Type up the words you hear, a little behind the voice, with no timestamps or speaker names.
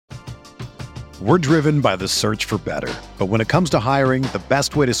We're driven by the search for better. But when it comes to hiring, the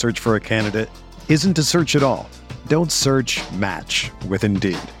best way to search for a candidate isn't to search at all. Don't search, match with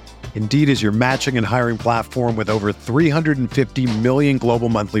Indeed. Indeed is your matching and hiring platform with over 350 million global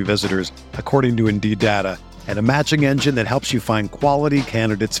monthly visitors, according to Indeed data, and a matching engine that helps you find quality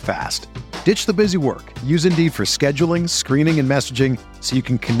candidates fast. Ditch the busy work. Use Indeed for scheduling, screening, and messaging so you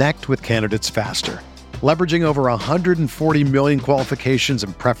can connect with candidates faster. Leveraging over 140 million qualifications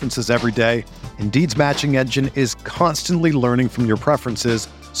and preferences every day, Indeed's matching engine is constantly learning from your preferences,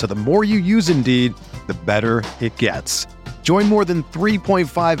 so the more you use Indeed, the better it gets. Join more than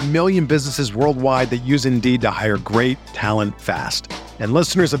 3.5 million businesses worldwide that use Indeed to hire great talent fast. And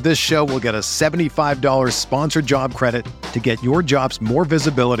listeners of this show will get a $75 sponsored job credit to get your jobs more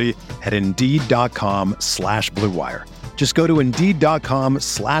visibility at Indeed.com/Blue Wire. Just go to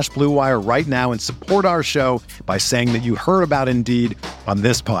Indeed.com/Blue Wire right now and support our show by saying that you heard about Indeed on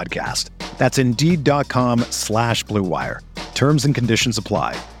this podcast. That's Indeed.com/Blue Wire. Terms and conditions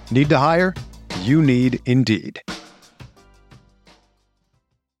apply. Need to hire? You need Indeed.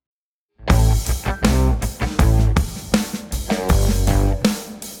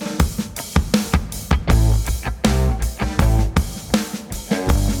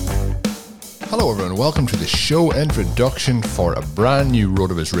 Hello everyone, welcome to the show introduction for a brand new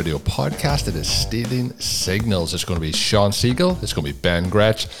RotoViz Radio podcast. It is Stealing Signals. It's going to be Shawn Siegele, it's going to be Ben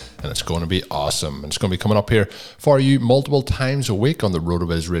Gretsch, and it's going to be awesome. And it's going to be coming up here for you multiple times a week on the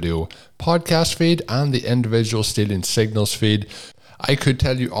RotoViz Radio podcast feed and the individual Stealing Signals feed. I could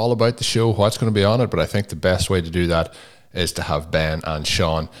tell you all about the show, what's going to be on it, but I think the best way to do that is to have Ben and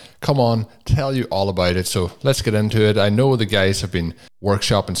Shawn come on, tell you all about it. So let's get into it. I know the guys have been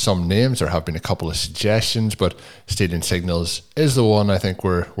workshopping some names. There have been a couple of suggestions, but Stealing Signals is the one I think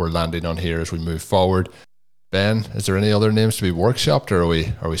we're landing on here as we move forward. Ben, is there any other names to be workshopped, or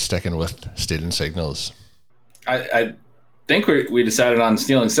are we sticking with Stealing Signals? I think we decided on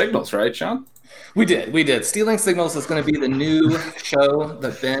Stealing Signals, right, Shawn? We did. Stealing Signals is going to be the new show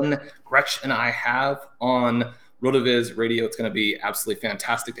that Ben Gretsch and I have on RotoViz Radio. It's going to be absolutely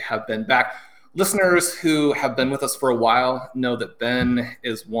fantastic to have Ben back. Listeners who have been with us for a while know that Ben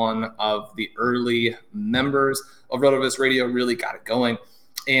is one of the early members of RotoViz Radio, really got it going.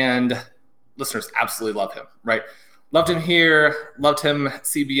 And listeners absolutely love him, right? Loved him here, loved him at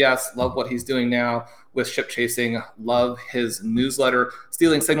CBS, love what he's doing now with Ship Chasing, love his newsletter,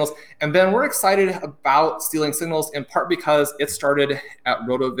 Stealing Signals. And Ben, we're excited about Stealing Signals in part because it started at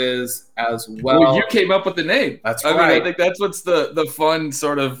RotoViz as well. You came up with the name. That's right. right. I think that's what's the fun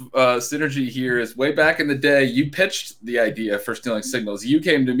sort of synergy here is way back in the day, you pitched the idea for Stealing Signals. You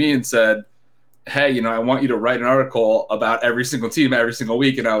came to me and said, hey, I want you to write an article about every single team every single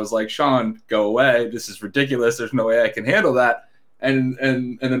week. And I was like, Shawn, go away. This is ridiculous. There's no way I can handle that. And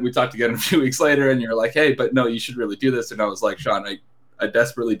then we talked again a few weeks later, and you're like, hey, but no, you should really do this. And I was like, Shawn, I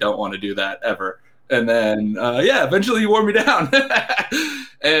desperately don't want to do that ever. And then, eventually you wore me down.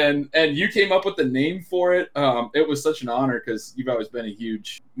 and you came up with the name for it. It was such an honor because you've always been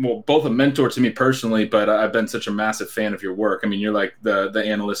both a mentor to me personally, but I've been such a massive fan of your work. I mean, you're like the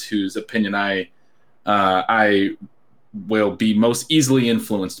analyst whose opinion I will be most easily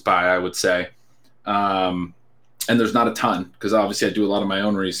influenced by, I would say. And there's not a ton because obviously I do a lot of my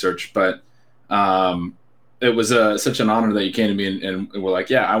own research, but it was such an honor that you came to me and were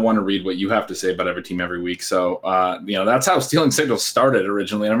like, yeah, I want to read what you have to say about every team every week. So, that's how Stealing Signals started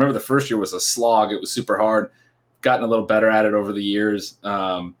originally. And I remember the first year was a slog. It was super hard, gotten a little better at it over the years.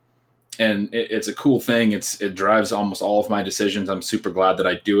 And it's a cool thing. It drives almost all of my decisions. I'm super glad that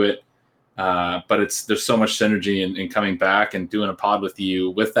I do it. But there's so much synergy in coming back and doing a pod with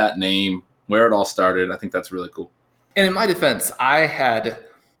you with that name, where it all started. I think that's really cool. And in my defense, I had,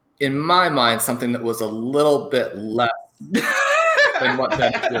 in my mind, something that was a little bit less than what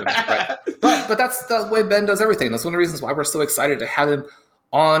Ben's doing. Right? But that's the way Ben does everything. That's one of the reasons why we're so excited to have him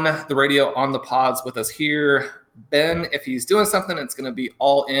on the radio, on the pods with us here. Ben, if he's doing something, it's going to be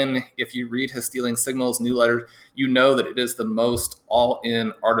all in. If you read his Stealing Signals newsletter, you know that it is the most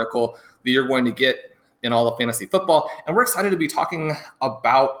all-in article that you're going to get in all of fantasy football. And we're excited to be talking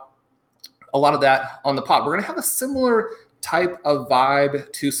about a lot of that on the pod. We're going to have a similar type of vibe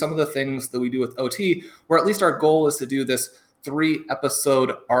to some of the things that we do with OT, where at least our goal is to do this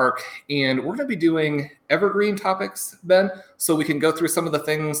 3-episode arc. And we're going to be doing evergreen topics, Ben, so we can go through some of the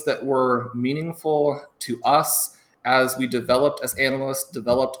things that were meaningful to us as we developed as analysts,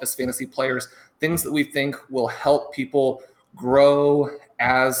 developed as fantasy players, things that we think will help people grow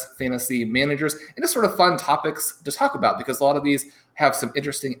as fantasy managers, and just sort of fun topics to talk about because a lot of these have some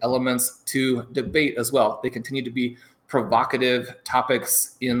interesting elements to debate as well. They continue to be provocative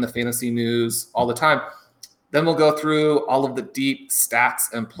topics in the fantasy news all the time. Then we'll go through all of the deep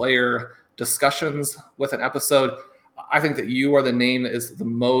stats and player discussions with an episode. I think that you are the name that is the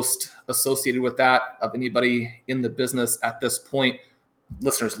most associated with that of anybody in the business at this point.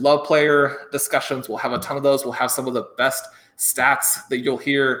 Listeners love player discussions. We'll have a ton of those. We'll have some of the best stats that you'll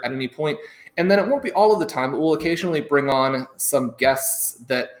hear at any point. And then it won't be all of the time, but we'll occasionally bring on some guests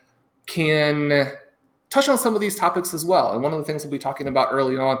that can touch on some of these topics as well. And one of the things we'll be talking about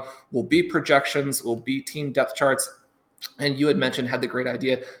early on will be projections, will be team depth charts. And you had mentioned, had the great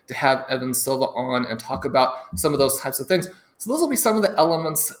idea to have Evan Silva on and talk about some of those types of things. So those will be some of the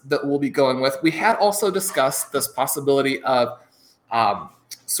elements that we'll be going with. We had also discussed this possibility of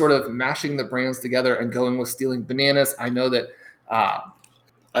sort of mashing the brands together and going with Stealing Bananas. I know that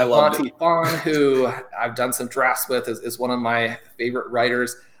I love Monty Fawn, who I've done some drafts with, is one of my favorite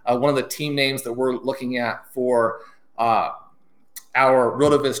writers. One of the team names that we're looking at for our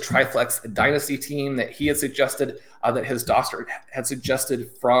RotoViz Triflex Dynasty team that he had suggested, that his doctor had suggested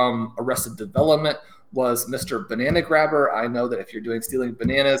from Arrested Development, was Mr. Banana Grabber. I know that if you're doing Stealing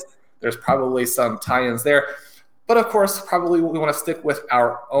Bananas, there's probably some tie-ins there. But of course, probably we want to stick with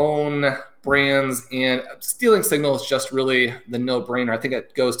our own brands, and Stealing Signal is just really the no-brainer. I think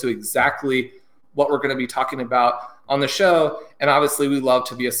it goes to exactly what we're going to be talking about on the show. And obviously we love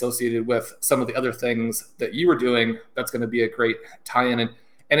to be associated with some of the other things that you were doing. That's going to be a great tie-in.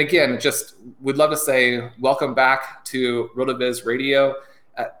 And again, just we'd love to say welcome back to RotoViz Radio.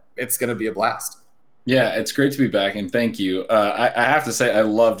 It's going to be a blast. Yeah, it's great to be back, and thank you. I have to say, I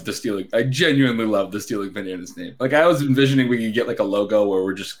genuinely love the Stealing Bananas name. Like, I was envisioning we could get like a logo where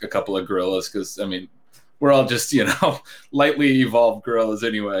we're just a couple of gorillas, because I mean, we're all just, lightly evolved gorillas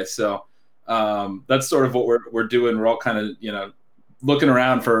anyway. So that's sort of what we're doing. We're all kind of, looking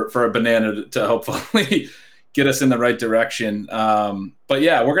around for a banana to hopefully get us in the right direction. But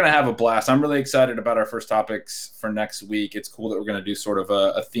yeah, we're going to have a blast. I'm really excited about our first topics for next week. It's cool that we're going to do sort of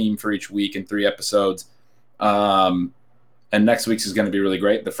a theme for each week in 3 episodes. And next week's is going to be really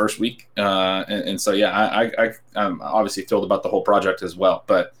great, the first week. And so, yeah, I'm obviously thrilled about the whole project as well,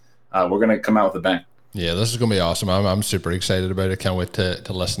 but we're going to come out with a bang. Yeah, this is going to be awesome. I'm super excited about it. Can't wait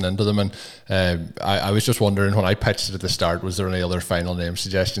to listen into them. And I was just wondering, when I pitched it at the start, was there any other final name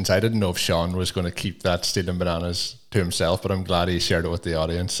suggestions? I didn't know if Sean was going to keep that Stealing Bananas to himself, but I'm glad he shared it with the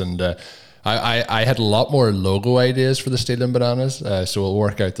audience. And I had a lot more logo ideas for the Stealing Bananas, so we'll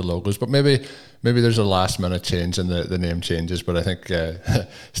work out the logos. But maybe there's a last minute change and the name changes, but I think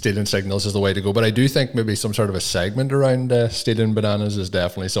Stealing Signals is the way to go. But I do think maybe some sort of a segment around Stealing Bananas is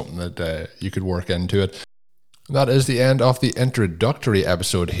definitely something that you could work into it. That is the end of the introductory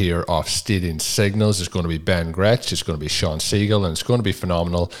episode here of Stealing Signals. It's going to be Ben Gretsch, it's going to be Sean Siegel, and it's going to be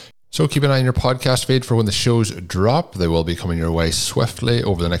phenomenal. So keep an eye on your podcast feed for when the shows drop. They will be coming your way swiftly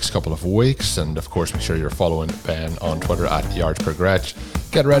over the next couple of weeks. And of course, make sure you're following Ben on Twitter at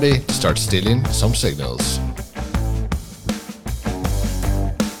YardsPerGretsch. Get ready to start stealing some signals.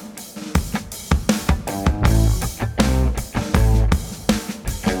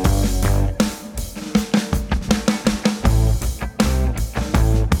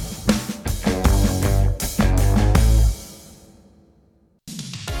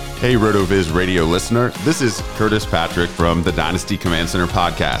 Hey RotoViz radio listener, this is Curtis Patrick from the Dynasty Command Center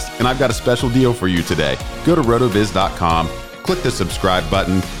podcast, and I've got a special deal for you today. Go to rotoviz.com, click the subscribe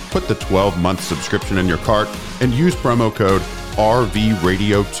button, put the 12-month subscription in your cart, and use promo code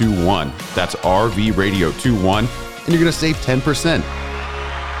RVRadio21. That's RVRadio21, and you're going to save 10%.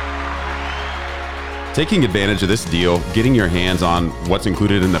 Taking advantage of this deal, getting your hands on what's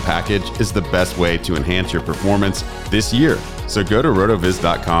included in the package, is the best way to enhance your performance this year. So go to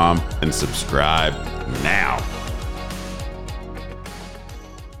rotoviz.com and subscribe now.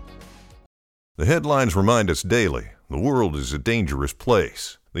 The headlines remind us daily, the world is a dangerous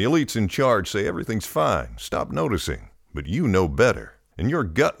place. The elites in charge say everything's fine, stop noticing. But you know better. And your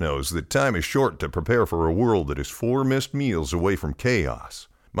gut knows that time is short to prepare for a world that is 4 missed meals away from chaos.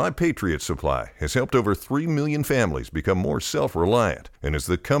 My Patriot Supply has helped over 3 million families become more self-reliant and is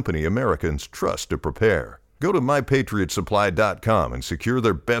the company Americans trust to prepare. Go to MyPatriotSupply.com and secure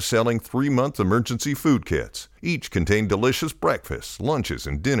their best-selling 3-month emergency food kits. Each contain delicious breakfasts, lunches,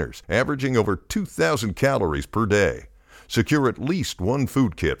 and dinners, averaging over 2,000 calories per day. Secure at least 1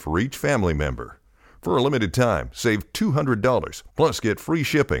 food kit for each family member. For a limited time, save $200, plus get free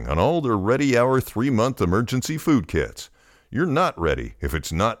shipping on all their Ready Hour 3-month emergency food kits. You're not ready if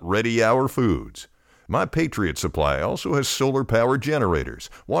it's not Ready Hour Foods. My Patriot Supply also has solar-powered generators,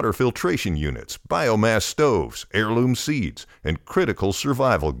 water filtration units, biomass stoves, heirloom seeds, and critical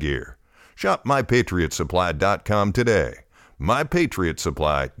survival gear. Shop MyPatriotSupply.com today.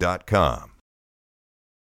 MyPatriotSupply.com.